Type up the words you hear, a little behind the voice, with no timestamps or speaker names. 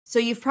So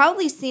you've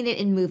probably seen it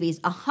in movies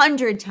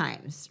 100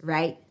 times,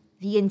 right?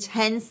 The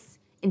intense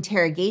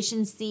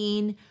interrogation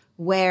scene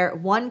where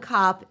one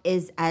cop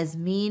is as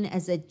mean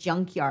as a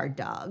junkyard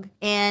dog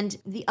and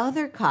the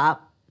other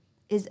cop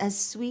is as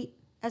sweet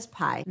as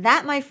pie.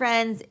 That, my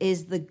friends,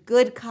 is the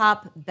good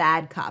cop,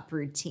 bad cop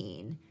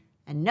routine.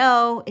 And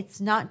no,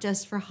 it's not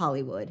just for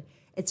Hollywood.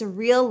 It's a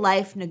real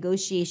life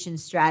negotiation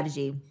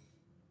strategy.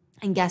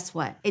 And guess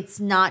what? It's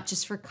not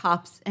just for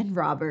cops and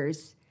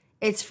robbers.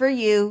 It's for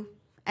you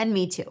and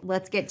me too.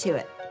 Let's get to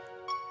it.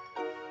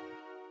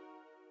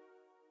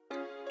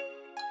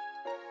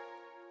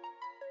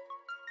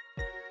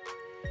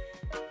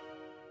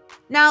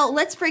 Now,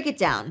 let's break it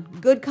down.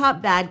 Good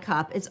cop, bad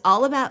cop is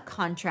all about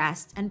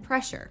contrast and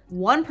pressure.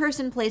 One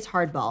person plays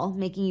hardball,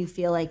 making you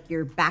feel like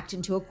you're backed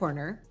into a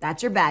corner.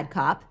 That's your bad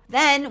cop.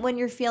 Then, when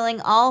you're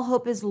feeling all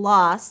hope is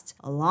lost,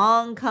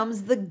 along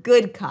comes the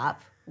good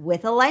cop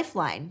with a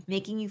lifeline,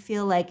 making you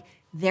feel like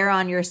they're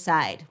on your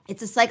side.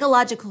 It's a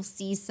psychological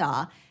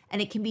seesaw,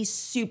 and it can be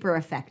super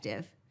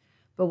effective.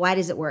 But why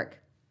does it work?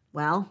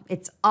 Well,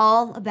 it's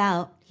all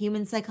about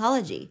human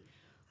psychology.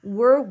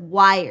 We're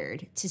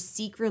wired to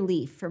seek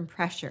relief from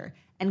pressure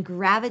and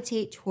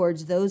gravitate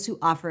towards those who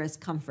offer us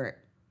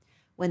comfort.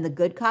 When the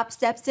good cop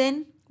steps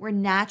in, we're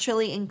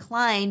naturally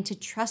inclined to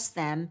trust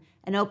them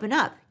and open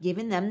up,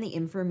 giving them the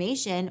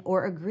information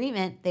or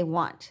agreement they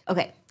want.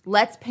 Okay,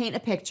 let's paint a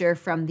picture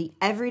from the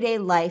everyday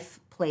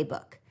life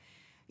playbook.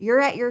 You're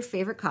at your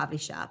favorite coffee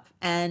shop,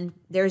 and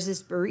there's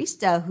this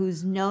barista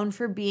who's known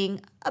for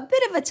being a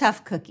bit of a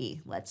tough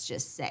cookie, let's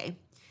just say.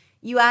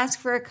 You ask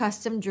for a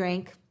custom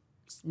drink,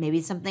 maybe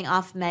something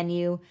off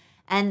menu,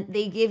 and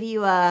they give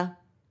you the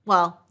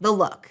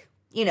look.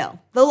 You know,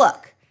 the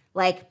look.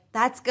 Like,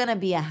 that's gonna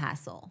be a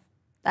hassle.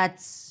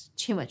 That's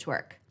too much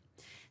work.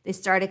 They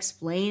start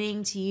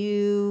explaining to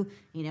you,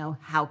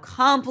 how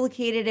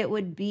complicated it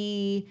would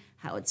be,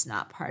 how it's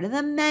not part of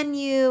the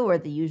menu or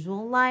the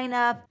usual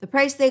lineup. The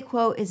price they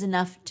quote is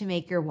enough to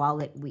make your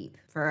wallet weep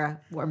for a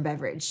warm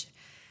beverage.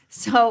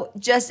 So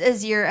just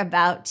as you're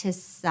about to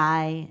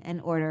sigh and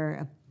order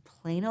a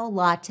plain old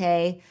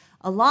latte,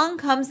 along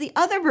comes the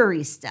other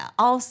barista,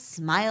 all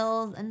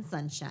smiles and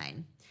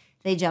sunshine.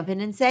 They jump in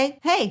and say,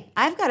 "Hey,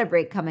 I've got a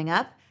break coming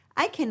up.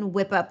 I can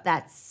whip up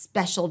that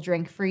special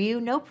drink for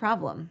you, no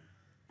problem."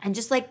 And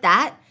just like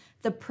that,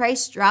 the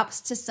price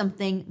drops to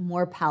something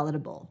more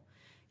palatable.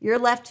 You're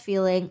left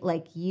feeling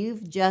like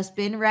you've just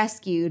been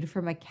rescued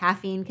from a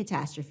caffeine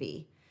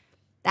catastrophe.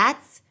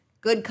 That's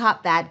good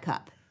cop, bad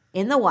cop.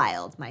 In the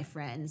wild, my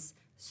friends,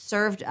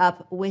 served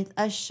up with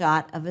a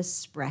shot of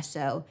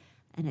espresso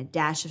and a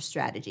dash of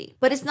strategy.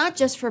 But it's not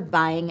just for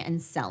buying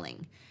and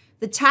selling.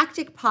 The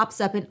tactic pops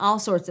up in all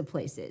sorts of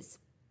places.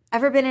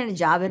 Ever been in a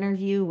job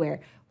interview where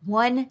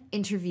one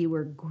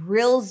interviewer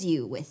grills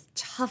you with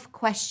tough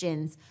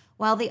questions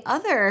while the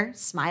other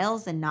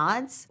smiles and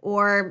nods?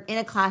 Or in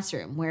a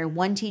classroom where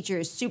one teacher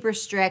is super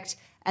strict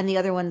and the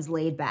other one's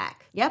laid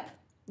back? Yep,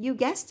 you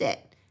guessed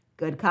it.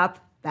 Good cop,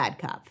 bad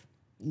cop.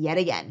 Yet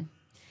again.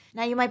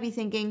 Now you might be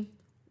thinking,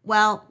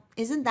 well,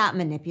 isn't that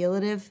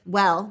manipulative?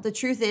 Well, the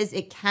truth is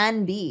it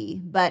can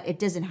be, but it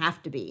doesn't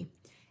have to be.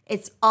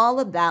 It's all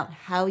about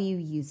how you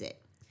use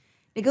it.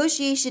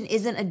 Negotiation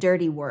isn't a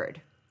dirty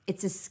word.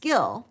 It's a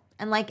skill,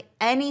 and like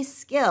any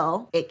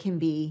skill, it can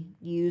be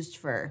used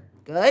for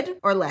good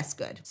or less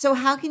good. So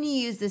how can you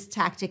use this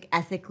tactic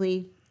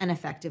ethically and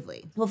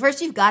effectively? Well,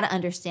 first you've got to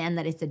understand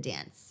that it's a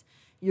dance.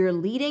 You're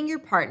leading your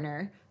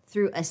partner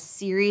through a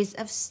series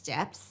of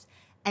steps,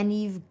 and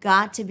you've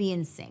got to be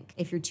in sync.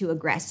 If you're too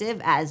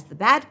aggressive as the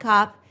bad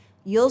cop,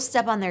 you'll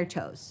step on their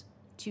toes.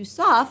 Too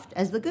soft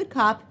as the good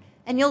cop,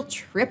 and you'll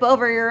trip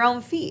over your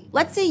own feet.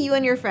 Let's say you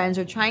and your friends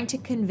are trying to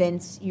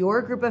convince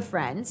your group of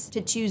friends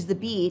to choose the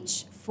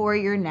beach for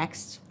your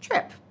next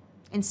trip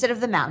instead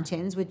of the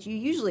mountains, which you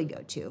usually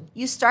go to.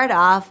 You start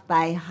off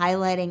by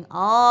highlighting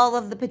all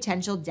of the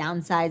potential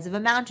downsides of a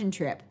mountain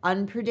trip: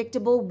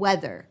 unpredictable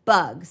weather,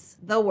 bugs,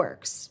 the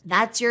works.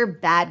 That's your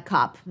bad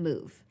cop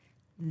move.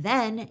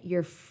 Then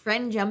your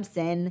friend jumps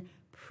in,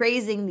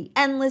 praising the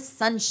endless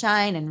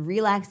sunshine and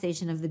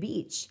relaxation of the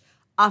beach,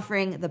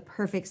 offering the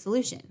perfect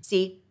solution.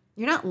 See,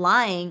 you're not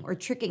lying or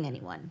tricking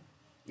anyone.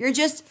 You're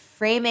just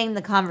framing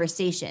the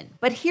conversation.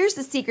 But here's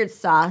the secret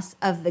sauce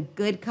of the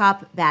good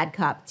cop, bad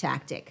cop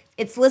tactic.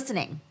 It's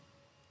listening.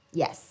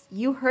 Yes,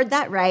 you heard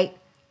that right.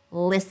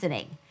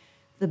 Listening.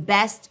 The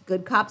best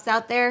good cops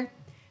out there,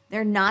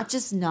 they're not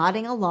just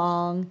nodding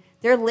along.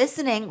 They're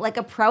listening like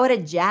a pro at a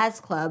jazz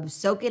club,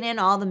 soaking in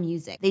all the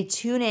music. They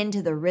tune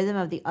into the rhythm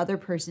of the other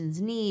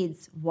person's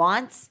needs,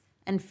 wants,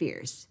 and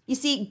fears. You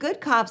see,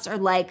 good cops are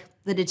like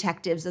the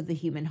detectives of the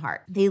human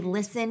heart. They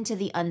listen to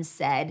the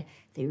unsaid,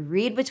 they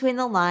read between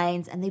the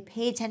lines, and they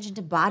pay attention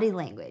to body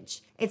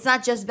language. It's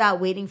not just about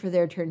waiting for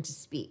their turn to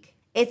speak.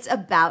 It's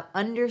about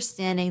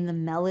understanding the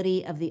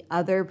melody of the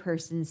other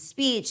person's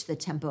speech, the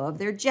tempo of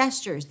their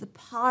gestures, the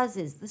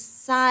pauses, the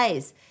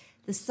sighs,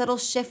 the subtle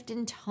shift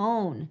in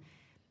tone.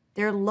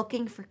 They're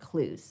looking for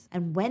clues.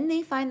 And when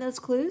they find those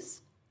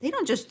clues, they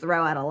don't just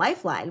throw out a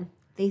lifeline,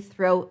 they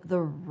throw the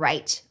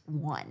right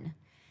one.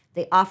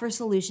 They offer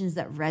solutions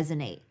that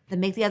resonate, that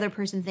make the other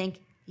person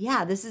think,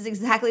 yeah, this is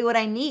exactly what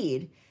I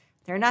need.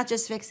 They're not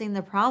just fixing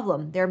the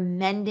problem, they're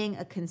mending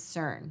a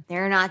concern.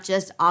 They're not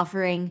just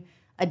offering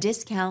a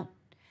discount,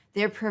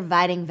 they're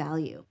providing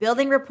value.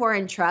 Building rapport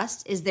and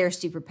trust is their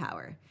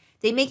superpower.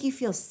 They make you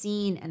feel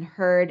seen and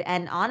heard,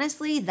 and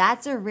honestly,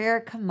 that's a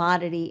rare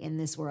commodity in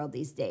this world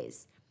these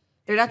days.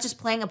 They're not just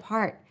playing a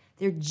part,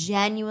 they're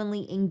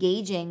genuinely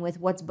engaging with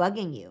what's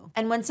bugging you.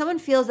 And when someone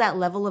feels that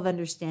level of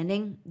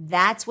understanding,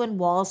 that's when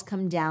walls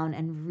come down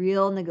and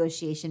real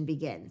negotiation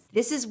begins.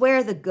 This is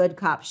where the good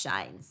cop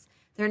shines.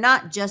 They're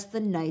not just the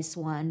nice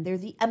one, they're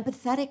the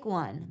empathetic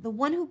one, the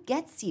one who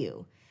gets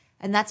you.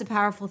 And that's a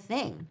powerful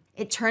thing.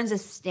 It turns a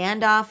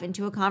standoff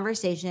into a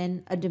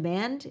conversation, a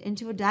demand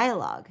into a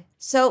dialogue.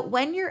 So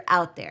when you're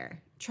out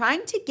there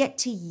trying to get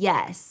to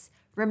yes,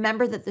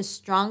 remember that the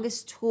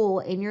strongest tool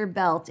in your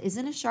belt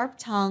isn't a sharp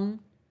tongue,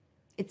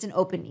 it's an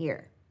open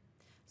ear.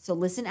 So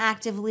listen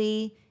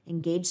actively,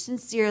 engage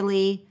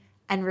sincerely,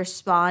 and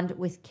respond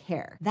with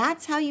care.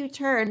 That's how you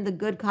turn the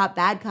good cop,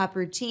 bad cop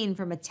routine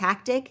from a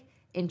tactic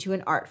into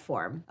an art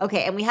form.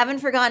 Okay, and we haven't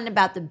forgotten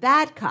about the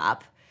bad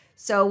cop.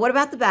 So what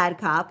about the bad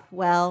cop?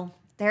 Well,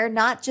 they're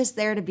not just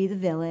there to be the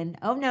villain.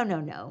 Oh,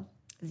 no.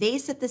 They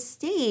set the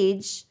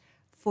stage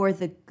for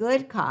the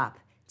good cop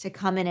to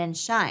come in and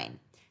shine.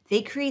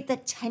 They create the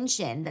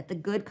tension that the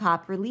good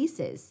cop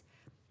releases.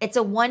 It's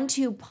a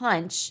 1-2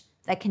 punch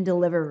that can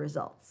deliver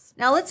results.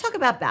 Now let's talk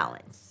about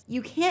balance.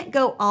 You can't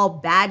go all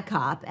bad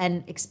cop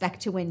and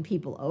expect to win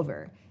people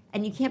over.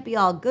 And you can't be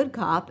all good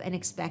cop and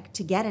expect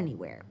to get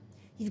anywhere.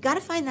 You've got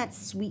to find that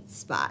sweet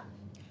spot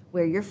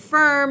where you're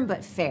firm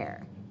but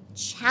fair,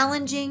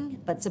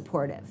 challenging but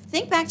supportive.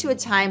 Think back to a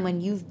time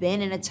when you've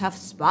been in a tough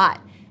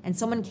spot and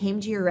someone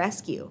came to your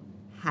rescue.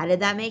 How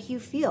did that make you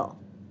feel?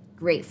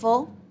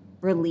 Grateful?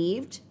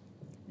 Relieved?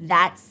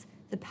 That's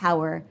the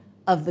power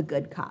of the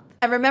good cop.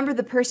 And remember,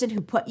 the person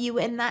who put you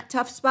in that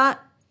tough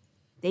spot,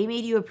 they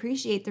made you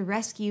appreciate the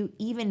rescue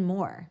even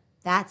more.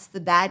 That's the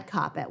bad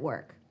cop at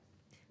work.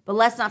 But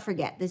let's not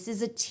forget, this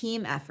is a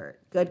team effort.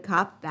 Good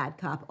cop, bad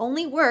cop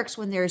only works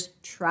when there's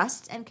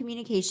trust and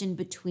communication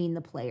between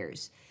the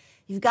players.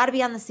 You've got to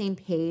be on the same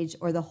page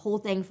or the whole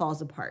thing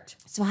falls apart.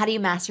 So how do you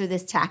master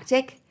this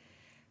tactic?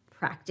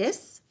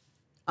 Practice,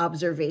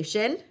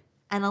 observation,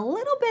 and a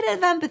little bit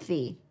of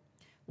empathy.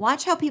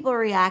 Watch how people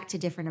react to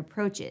different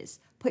approaches.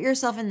 Put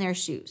yourself in their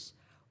shoes.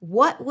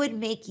 What would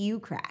make you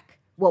crack?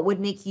 What would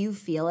make you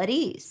feel at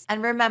ease?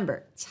 And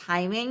remember,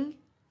 timing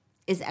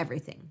is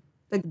everything.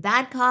 The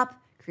bad cop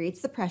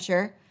creates the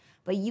pressure,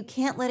 but you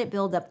can't let it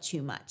build up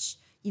too much.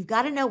 You've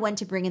got to know when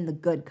to bring in the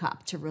good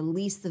cop to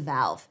release the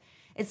valve.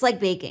 It's like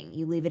baking.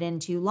 You leave it in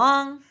too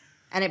long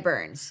and it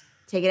burns.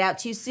 Take it out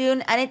too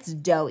soon and it's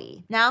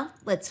doughy. Now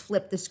let's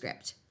flip the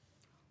script.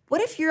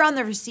 What if you're on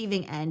the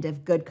receiving end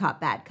of good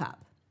cop, bad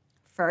cop?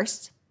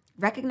 First,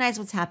 recognize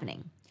what's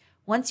happening.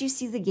 Once you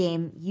see the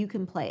game, you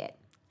can play it.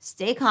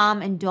 Stay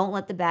calm and don't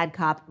let the bad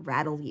cop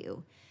rattle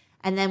you.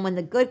 And then when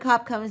the good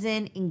cop comes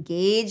in,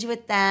 engage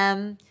with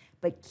them,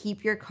 but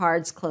keep your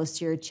cards close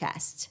to your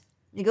chest.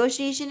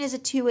 Negotiation is a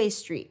two-way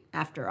street,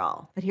 after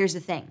all. But here's the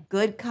thing.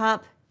 Good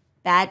cop,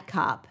 bad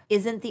cop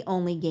isn't the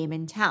only game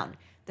in town.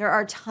 There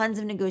are tons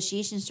of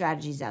negotiation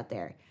strategies out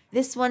there.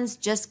 This one's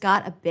just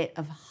got a bit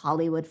of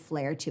Hollywood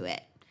flair to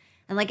it.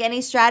 And like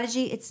any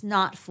strategy, it's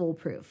not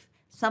foolproof.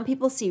 Some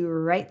people see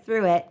right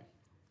through it,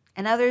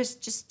 and others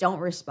just don't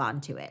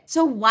respond to it.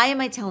 So why am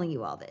I telling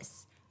you all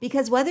this?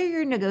 Because whether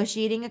you're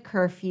negotiating a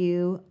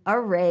curfew, a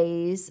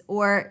raise,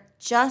 or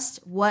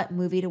just what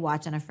movie to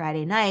watch on a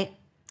Friday night,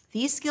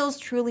 these skills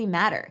truly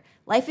matter.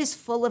 Life is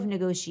full of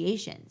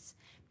negotiations,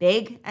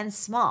 big and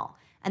small.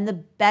 And the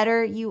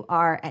better you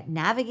are at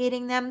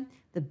navigating them,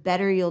 the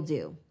better you'll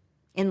do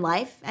in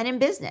life and in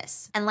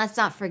business. And let's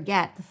not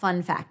forget the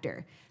fun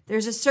factor.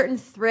 There's a certain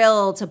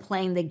thrill to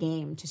playing the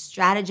game, to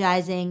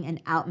strategizing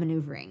and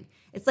outmaneuvering.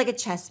 It's like a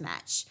chess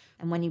match.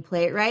 And when you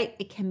play it right,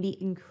 it can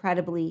be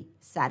incredibly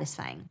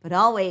satisfying. But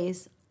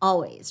always,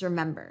 always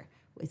remember,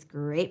 with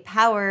great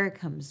power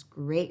comes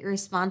great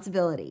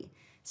responsibility.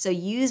 So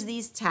use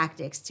these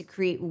tactics to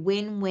create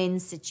win-win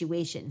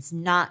situations,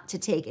 not to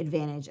take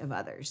advantage of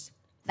others.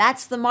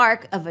 That's the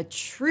mark of a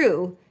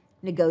true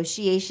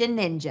negotiation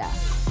ninja.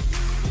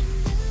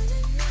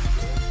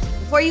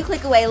 Before you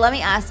click away, let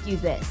me ask you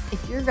this.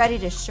 If you're ready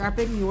to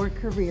sharpen your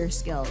career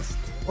skills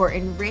or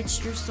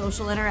enrich your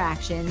social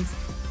interactions,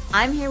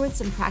 I'm here with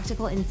some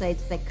practical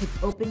insights that could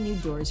open new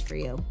doors for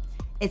you.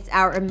 It's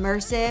our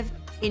immersive,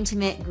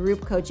 intimate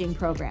group coaching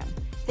program.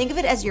 Think of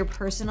it as your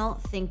personal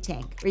think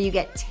tank, where you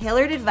get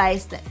tailored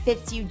advice that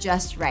fits you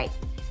just right.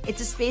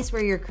 It's a space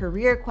where your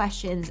career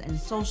questions and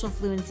social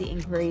fluency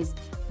inquiries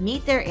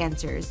meet their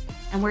answers,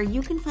 and where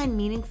you can find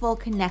meaningful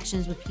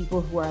connections with people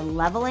who are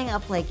leveling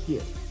up like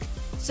you.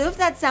 So if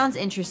that sounds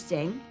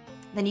interesting,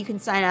 then you can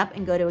sign up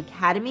and go to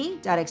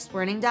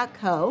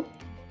academy.explearning.co,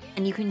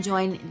 and you can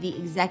join the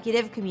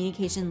Executive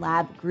Communication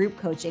Lab group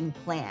coaching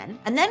plan.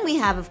 And then we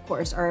have, of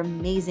course, our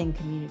amazing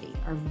community,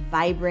 our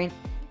vibrant,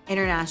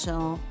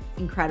 international,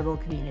 incredible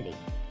community.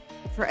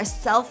 For a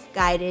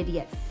self-guided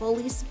yet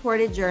fully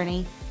supported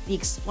journey, the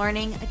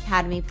Explearning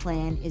Academy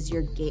plan is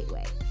your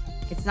gateway.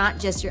 It's not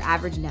just your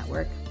average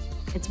network.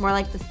 It's more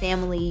like the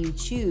family you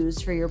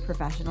choose for your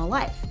professional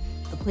life,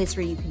 a place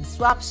where you can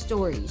swap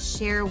stories,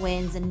 share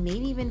wins, and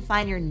maybe even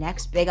find your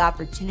next big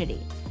opportunity.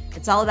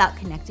 It's all about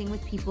connecting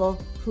with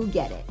people who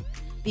get it,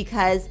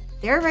 because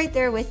they're right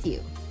there with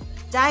you.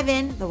 Dive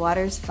in, the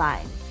water's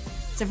fine.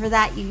 So for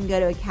that, you can go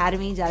to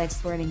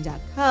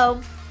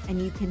academy.explearning.co and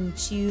you can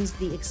choose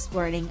the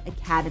Explearning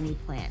Academy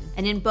plan.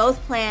 And in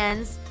both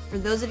plans, for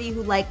those of you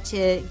who like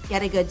to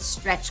get a good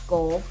stretch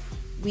goal,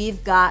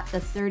 we've got the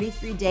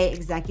 33-day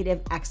Executive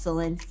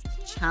Excellence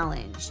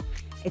Challenge.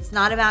 It's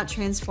not about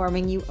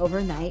transforming you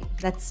overnight.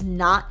 That's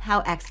not how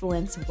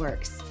excellence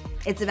works.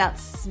 It's about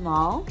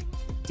small,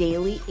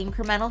 daily,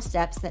 incremental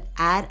steps that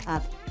add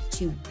up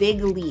to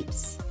big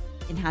leaps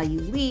in how you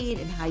lead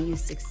and how you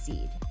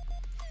succeed.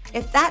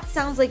 If that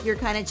sounds like your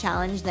kind of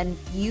challenge, then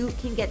you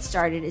can get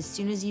started as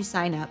soon as you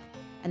sign up,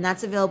 and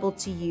that's available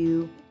to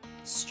you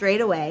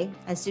straight away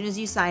as soon as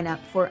you sign up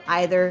for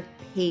either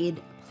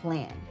paid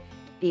plan,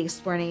 the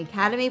Explearning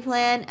Academy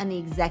plan and the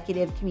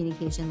Executive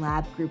Communication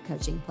Lab group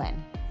coaching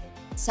plan.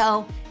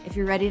 So if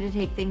you're ready to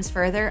take things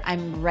further,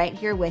 I'm right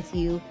here with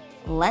you.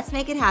 Let's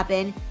make it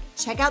happen.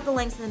 Check out the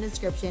links in the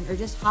description or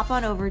just hop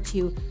on over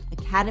to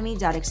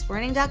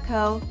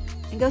academy.explearning.co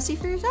and go see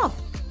for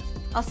yourself.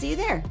 I'll see you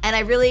there. And I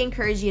really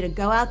encourage you to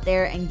go out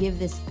there and give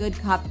this good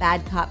cop,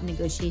 bad cop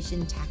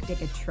negotiation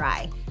tactic a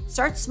try.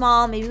 Start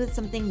small, maybe with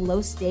something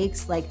low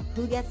stakes like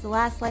who gets the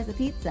last slice of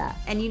pizza?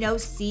 And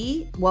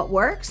see what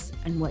works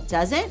and what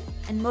doesn't,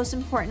 and most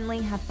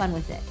importantly, have fun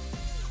with it.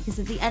 Because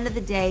at the end of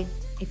the day,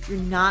 if you're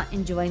not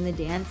enjoying the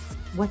dance,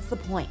 what's the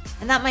point?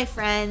 And that, my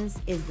friends,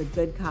 is the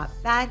good cop,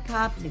 bad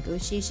cop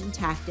negotiation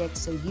tactic.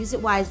 So use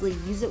it wisely,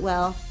 use it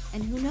well,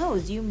 and who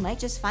knows, you might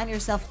just find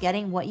yourself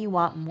getting what you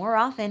want more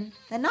often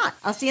than not.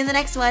 I'll see you in the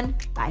next one.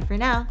 Bye for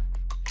now.